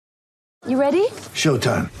You ready?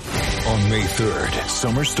 Showtime. On May 3rd,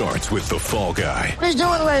 summer starts with The Fall Guy. Let's do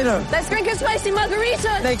it later. Let's drink a spicy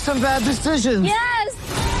margarita. Make some bad decisions.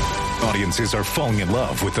 Yes! Audiences are falling in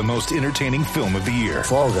love with the most entertaining film of the year.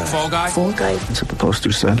 Fall Guy. Fall Guy? Fall guy. That's what the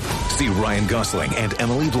poster said. See Ryan Gosling and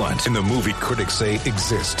Emily Blunt in the movie critics say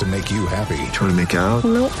exists to make you happy. Trying to make it out?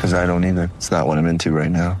 Nope. Because I don't either. It's not what I'm into right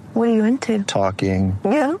now. What are you into? Talking.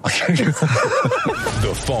 Yeah.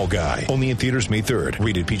 The Fall Guy. Only in theaters May 3rd.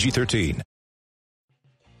 Rated PG-13.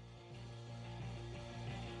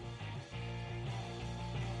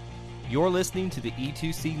 You're listening to the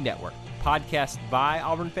E2C Network, podcast by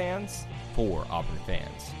Auburn fans for Auburn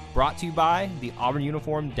fans. Brought to you by the Auburn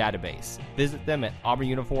Uniform Database. Visit them at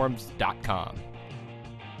auburnuniforms.com.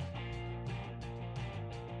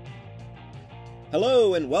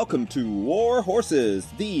 Hello and welcome to War Horses,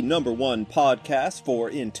 the #1 podcast for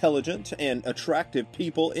intelligent and attractive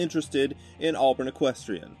people interested in Auburn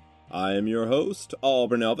equestrian. I am your host,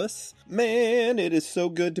 Auburn Elvis. Man, it is so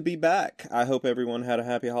good to be back. I hope everyone had a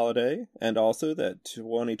happy holiday, and also that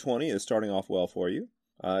 2020 is starting off well for you.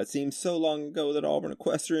 It seems so long ago that Auburn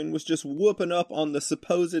equestrian was just whooping up on the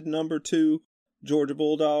supposed #2 Georgia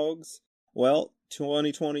Bulldogs. Well,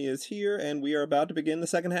 2020 is here, and we are about to begin the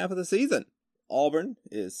second half of the season. Auburn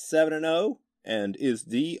is 7-0 and is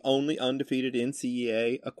the only undefeated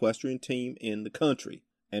NCEA equestrian team in the country.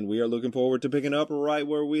 And we are looking forward to picking up right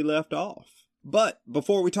where we left off. But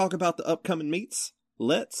before we talk about the upcoming meets,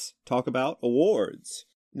 let's talk about awards.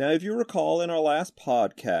 Now, if you recall in our last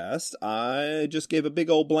podcast, I just gave a big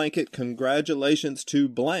old blanket congratulations to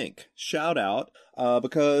blank shout out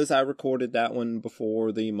because I recorded that one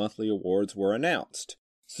before the monthly awards were announced.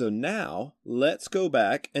 So now, let's go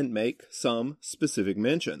back and make some specific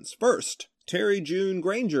mentions. First, Terry June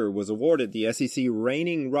Granger was awarded the SEC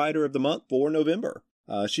Reigning Rider of the Month for November.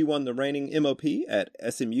 She won the reigning MOP at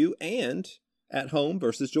SMU and at home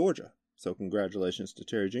versus Georgia. So congratulations to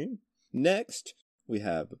Terry June. Next, we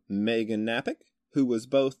have Megan Napick, who was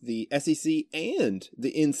both the SEC and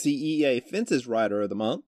the NCEA Fences Rider of the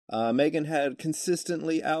Month. Megan had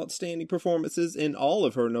consistently outstanding performances in all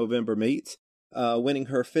of her November meets, winning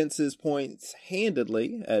her fences points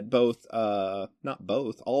handedly at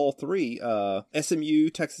all three, SMU,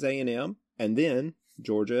 Texas A&M, and then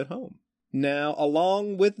Georgia at home. Now,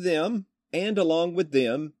 along with them,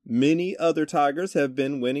 many other Tigers have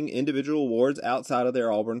been winning individual awards outside of their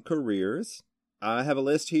Auburn careers. I have a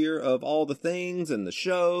list here of all the things and the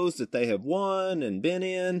shows that they have won and been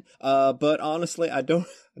in, but honestly, I don't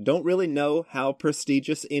really know how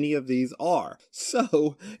prestigious any of these are.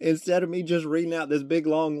 So, instead of me just reading out this big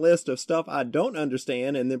long list of stuff I don't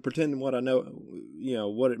understand and then pretending what I know,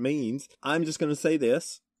 what it means, I'm just going to say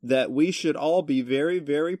this, that we should all be very,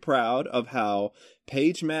 very proud of how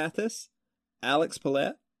Paige Mathis, Alex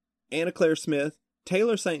Paulette, Anna Claire Smith,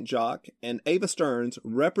 Taylor St. Jacques, and Ava Stearns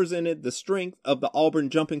represented the strength of the Auburn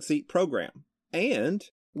jumping seat program. And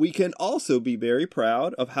we can also be very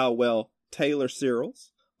proud of how well Taylor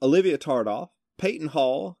Searles, Olivia Tardoff, Peyton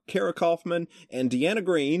Hall, Kara Kaufman, and Deanna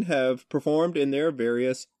Green have performed in their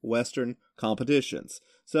various Western competitions.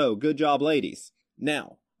 So, good job, ladies.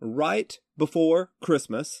 Now, right before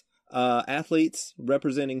Christmas, athletes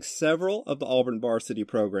representing several of the Auburn varsity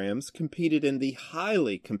programs competed in the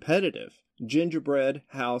highly competitive Gingerbread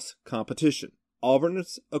House competition.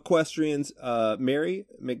 Auburn's equestrians Mary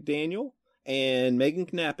McDaniel and Megan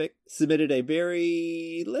Knappich submitted a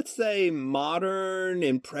very, let's say, modern,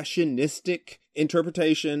 impressionistic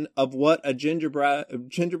interpretation of what a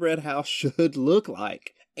gingerbread house should look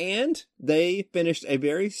like. And they finished a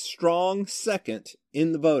very strong second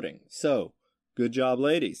in the voting. So, good job,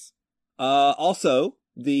 ladies. Also,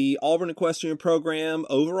 the Auburn Equestrian Program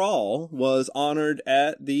overall was honored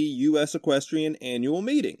at the U.S. Equestrian Annual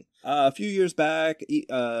Meeting. A few years back,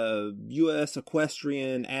 U.S.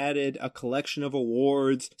 Equestrian added a collection of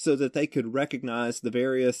awards so that they could recognize the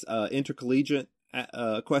various intercollegiate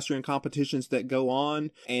equestrian competitions that go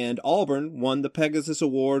on, and Auburn won the Pegasus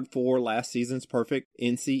Award for last season's perfect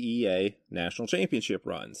NCEA National Championship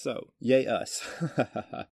run. So, yay us.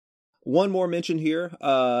 One more mention here.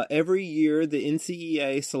 Every year, the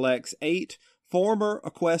NCEA selects 8 former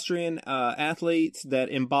equestrian athletes that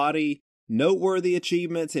embody noteworthy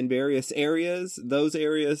achievements in various areas. Those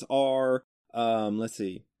areas are,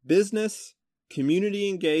 business, community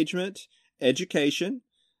engagement, education,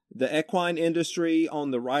 the equine industry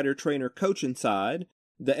on the rider-trainer coaching side,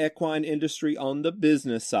 the equine industry on the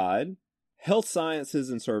business side, health sciences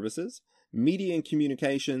and services, media and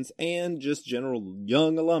communications, and just general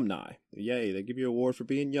young alumni. Yay, they give you an award for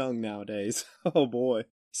being young nowadays. Oh boy.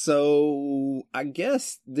 So I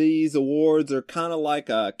guess these awards are kind of like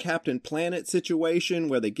a Captain Planet situation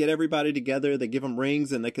where they get everybody together, they give them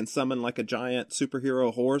rings, and they can summon like a giant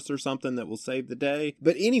superhero horse or something that will save the day.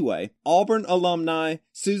 But anyway, Auburn alumni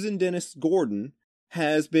Susan Dennis Gordon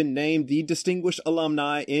has been named the Distinguished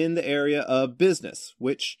Alumni in the area of business,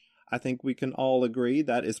 which I think we can all agree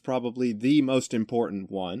that is probably the most important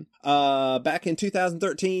one. Back in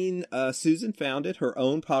 2013, Susan founded her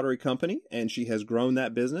own pottery company, and she has grown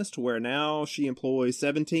that business to where now she employs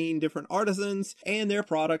 17 different artisans, and their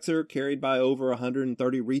products are carried by over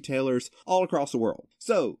 130 retailers all across the world.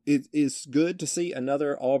 So it is good to see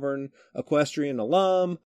another Auburn equestrian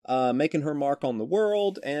alum making her mark on the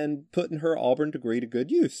world and putting her Auburn degree to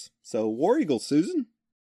good use. So War Eagle, Susan.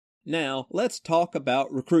 Now, let's talk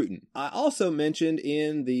about recruiting. I also mentioned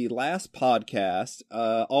in the last podcast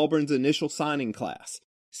Auburn's initial signing class.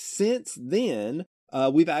 Since then,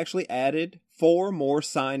 we've actually added 4 more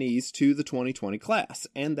signees to the 2020 class,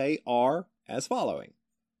 and they are as following.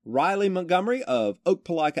 Riley Montgomery of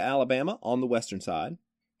Opelika, Alabama on the western side.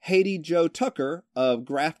 Haiti Joe Tucker of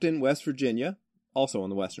Grafton, West Virginia, also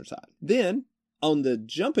on the western side. Then, on the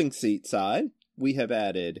jumping seat side, we have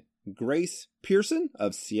added Grace Pearson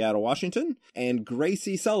of Seattle, Washington, and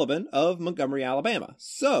Gracie Sullivan of Montgomery, Alabama.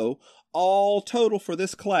 So, all total for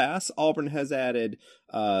this class, Auburn has added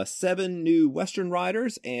 7 new Western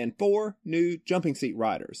riders and 4 new jumping seat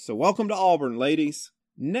riders. So welcome to Auburn, ladies.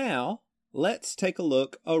 Now, let's take a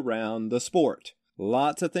look around the sport.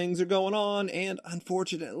 Lots of things are going on, and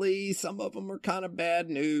unfortunately, some of them are kind of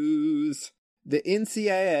bad news. The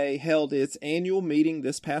NCAA held its annual meeting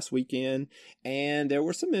this past weekend, and there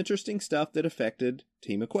was some interesting stuff that affected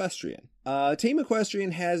Team Equestrian. Team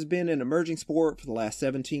Equestrian has been an emerging sport for the last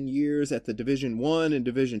 17 years at the Division I and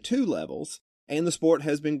Division II levels, and the sport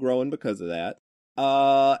has been growing because of that.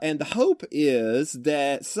 And the hope is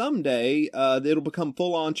that someday it'll become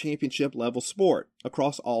full-on championship level sport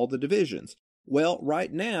across all the divisions. Well,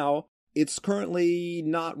 right now, it's currently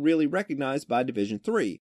not really recognized by Division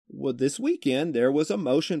III. Well, this weekend, there was a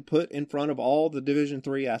motion put in front of all the Division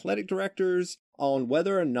III athletic directors on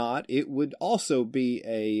whether or not it would also be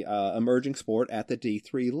a emerging sport at the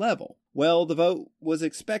D3 level. Well, the vote was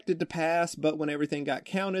expected to pass, but when everything got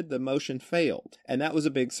counted, the motion failed, and that was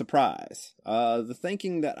a big surprise. The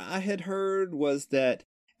thinking that I had heard was that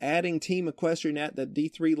adding Team Equestrian at the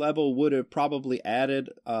D3 level would have probably added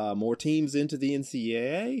more teams into the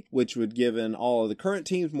NCAA, which would have given all of the current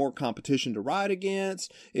teams more competition to ride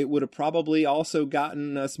against. It would have probably also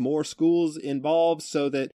gotten us more schools involved so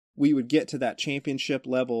that we would get to that championship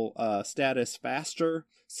level status faster.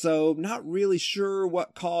 So not really sure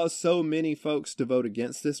what caused so many folks to vote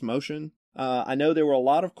against this motion. I know there were a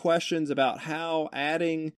lot of questions about how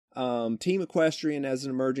adding Team Equestrian as an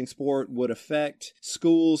emerging sport would affect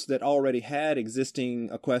schools that already had existing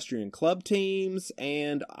equestrian club teams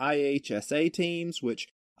and IHSA teams, which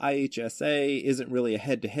IHSA isn't really a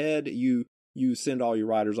head-to-head. You send all your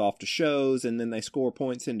riders off to shows and then they score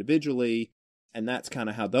points individually, and that's kind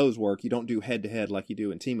of how those work. You don't do head-to-head like you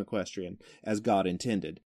do in Team Equestrian, as God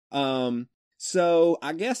intended. So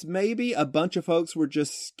I guess maybe a bunch of folks were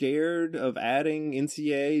just scared of adding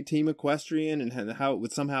NCAA Team Equestrian and how it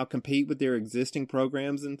would somehow compete with their existing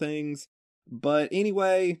programs and things. But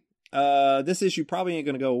anyway, this issue probably ain't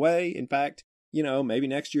going to go away. In fact, maybe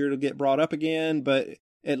next year it'll get brought up again, but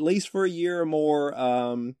at least for a year or more,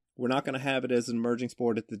 we're not going to have it as an emerging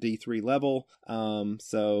sport at the D3 level.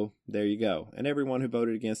 So there you go. And everyone who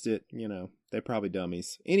voted against it, they're probably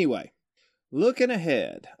dummies. Anyway. Looking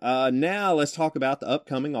ahead, now let's talk about the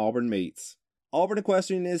upcoming Auburn meets. Auburn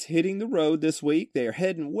Equestrian is hitting the road this week. They are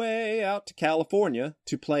heading way out to California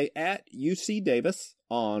to play at UC Davis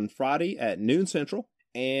on Friday at noon Central.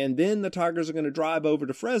 And then the Tigers are going to drive over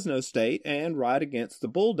to Fresno State and ride against the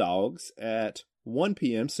Bulldogs at 1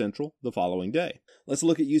 p.m. Central the following day. Let's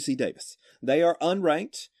look at UC Davis. They are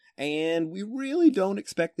unranked, and we really don't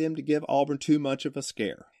expect them to give Auburn too much of a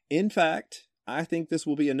scare. In fact, I think this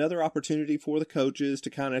will be another opportunity for the coaches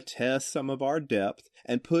to kind of test some of our depth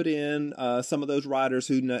and put in some of those riders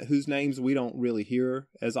whose names we don't really hear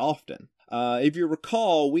as often. If you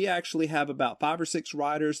recall, we actually have about 5 or 6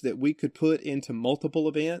 riders that we could put into multiple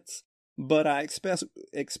events, but I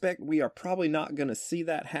expect we are probably not going to see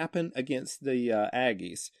that happen against the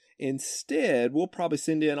Aggies. Instead, we'll probably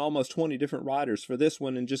send in almost 20 different riders for this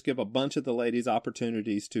one and just give a bunch of the ladies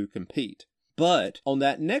opportunities to compete. But on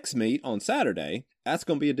that next meet on Saturday, that's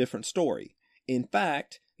going to be a different story. In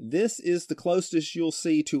fact, this is the closest you'll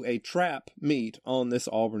see to a trap meet on this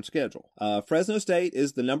Auburn schedule. Fresno State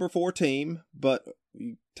is the number 4 team, but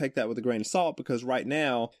you take that with a grain of salt because right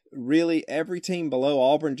now, really every team below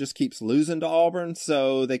Auburn just keeps losing to Auburn,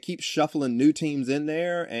 so they keep shuffling new teams in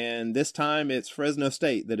there, and this time it's Fresno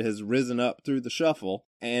State that has risen up through the shuffle,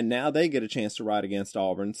 and now they get a chance to ride against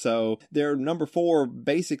Auburn. So they're number 4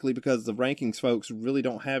 basically because the rankings folks really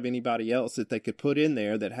don't have anybody else that they could put in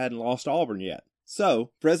there that hadn't lost Auburn yet.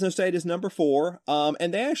 So Fresno State is number 4,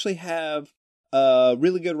 and they actually have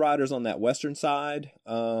really good riders on that western side.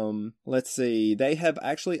 Let's see. They have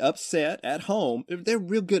actually upset at home. They're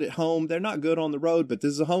real good at home. They're not good on the road, but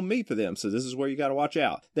this is a home meet for them, so this is where you got to watch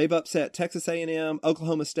out. They've upset Texas A&M,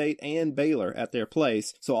 Oklahoma State, and Baylor at their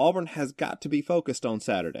place, so Auburn has got to be focused on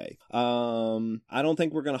Saturday. I don't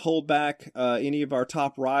think we're going to hold back any of our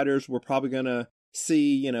top riders. We're probably going to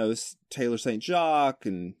see, Taylor St. Jacques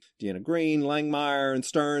and Deanna Green, Langmeyer and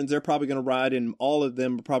Stearns. They're probably going to ride in, all of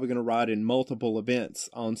them are probably going to ride in multiple events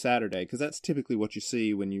on Saturday, because that's typically what you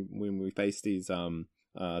see when we face these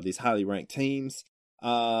highly ranked teams.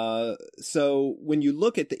 So when you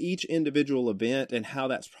look at each individual event and how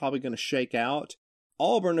that's probably going to shake out,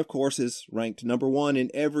 Auburn, of course, is ranked number 1 in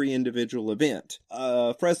every individual event.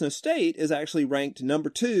 Fresno State is actually ranked number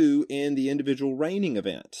 2 in the individual reining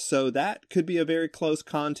event. So that could be a very close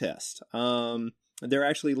contest. They're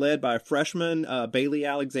actually led by a freshman, Bailey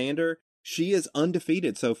Alexander. She is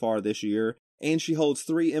undefeated so far this year, and she holds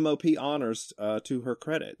 3 MOP honors to her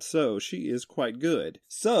credit. So she is quite good.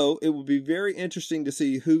 So it will be very interesting to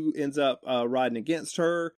see who ends up riding against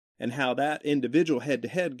her and how that individual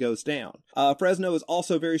head-to-head goes down. Fresno is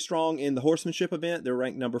also very strong in the horsemanship event. They're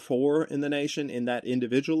ranked number 4 in the nation in that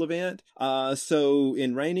individual event. So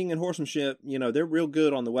in reining and horsemanship, they're real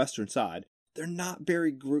good on the western side. They're not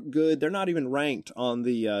very good. They're not even ranked on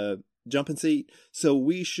the jumping seat. So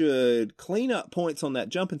we should clean up points on that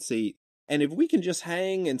jumping seat. And if we can just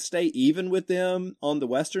hang and stay even with them on the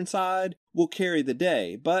western side, we'll carry the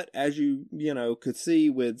day. But as you could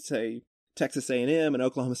see with, say, Texas A&M and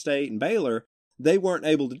Oklahoma State and Baylor, they weren't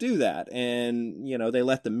able to do that. And, they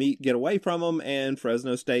let the meat get away from them, and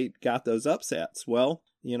Fresno State got those upsets. Well,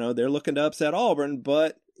 they're looking to upset Auburn,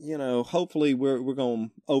 but, hopefully we're going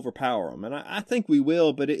to overpower them. And I think we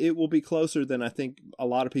will, but it will be closer than I think a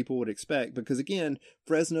lot of people would expect, because, again,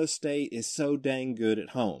 Fresno State is so dang good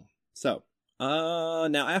at home. So,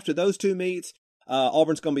 now after those 2 meets,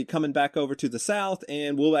 Auburn's going to be coming back over to the South,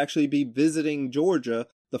 and we'll actually be visiting Georgia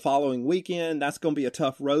the following weekend. That's going to be a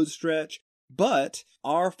tough road stretch, but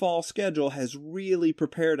our fall schedule has really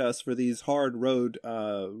prepared us for these hard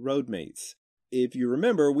road meets. If you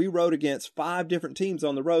remember, we rode against 5 different teams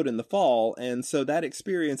on the road in the fall, and so that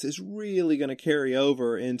experience is really going to carry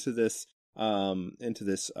over into this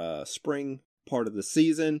spring part of the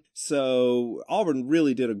season. So Auburn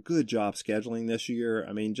really did a good job scheduling this year.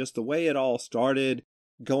 I mean, just the way it all started,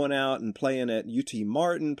 going out and playing at UT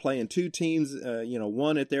Martin, playing 2 teams,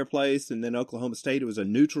 one at their place, and then Oklahoma State, it was a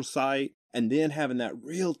neutral site, and then having that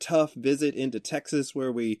real tough visit into Texas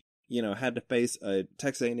where we, had to face a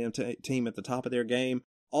Texas A&M team at the top of their game.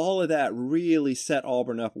 All of that really set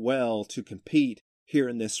Auburn up well to compete here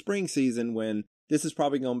in this spring season, when this is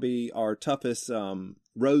probably going to be our toughest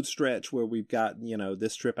road stretch, where we've got,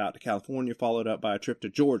 this trip out to California followed up by a trip to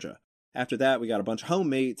Georgia. After that, we got a bunch of home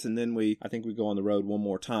meets, and then I think we go on the road one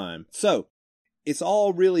more time. So it's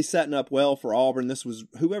all really setting up well for Auburn. This was,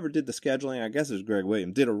 whoever did the scheduling, I guess it was Greg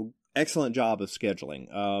Williams, did an excellent job of scheduling.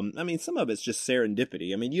 Some of it's just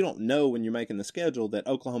serendipity. I mean, you don't know when you're making the schedule that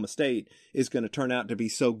Oklahoma State is going to turn out to be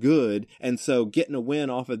so good. And so getting a win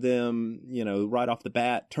off of them, right off the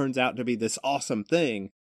bat turns out to be this awesome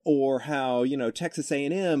thing. Or how, Texas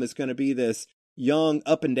A&M is going to be this young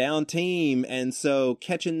up and down team, and so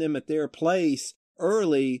catching them at their place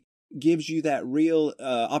early gives you that real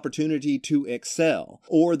opportunity to excel.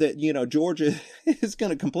 Or that, Georgia is going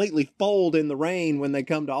to completely fold in the rain when they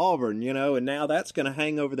come to Auburn, and now that's going to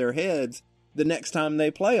hang over their heads. The next time they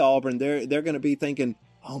play Auburn, they're going to be thinking,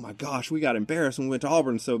 oh my gosh, we got embarrassed when we went to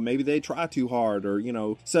Auburn, so maybe they try too hard, or,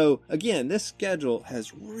 So, again, this schedule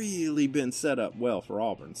has really been set up well for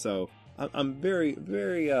Auburn. So I'm very,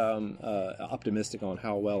 very optimistic on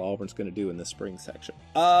how well Auburn's going to do in the spring section.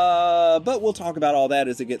 But we'll talk about all that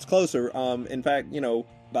as it gets closer. In fact,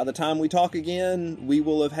 by the time we talk again, we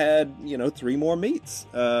will have had, 2 more meets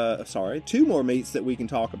that we can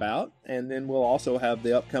talk about. And then we'll also have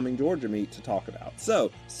the upcoming Georgia meet to talk about. So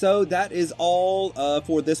that is all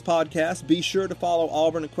for this podcast. Be sure to follow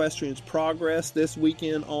Auburn Equestrian's progress this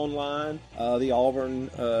weekend online. The Auburn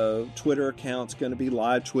Twitter account's going to be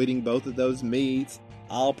live tweeting both of those meets.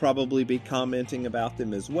 I'll probably be commenting about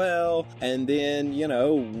them as well. And then,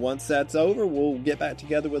 once that's over, we'll get back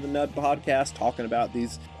together with another podcast talking about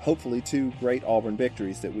these, hopefully, 2 great Auburn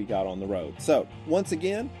victories that we got on the road. So, once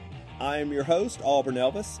again, I am your host, Auburn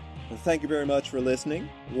Elvis. And thank you very much for listening.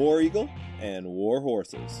 War Eagle and War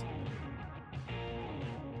Horses.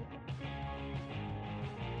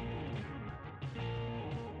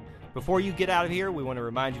 Before you get out of here, we want to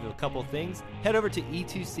remind you of a couple of things. Head over to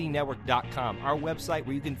e2cnetwork.com, our website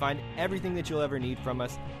where you can find everything that you'll ever need from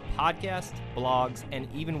us, podcasts, blogs, and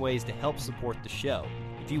even ways to help support the show.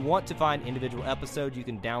 If you want to find individual episodes, you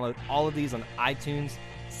can download all of these on iTunes,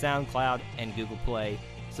 SoundCloud, and Google Play.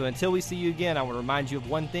 So until we see you again, I want to remind you of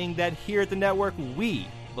one thing, that here at the network, we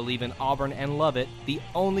believe in Auburn and love it. The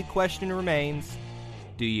only question remains,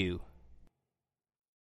 do you?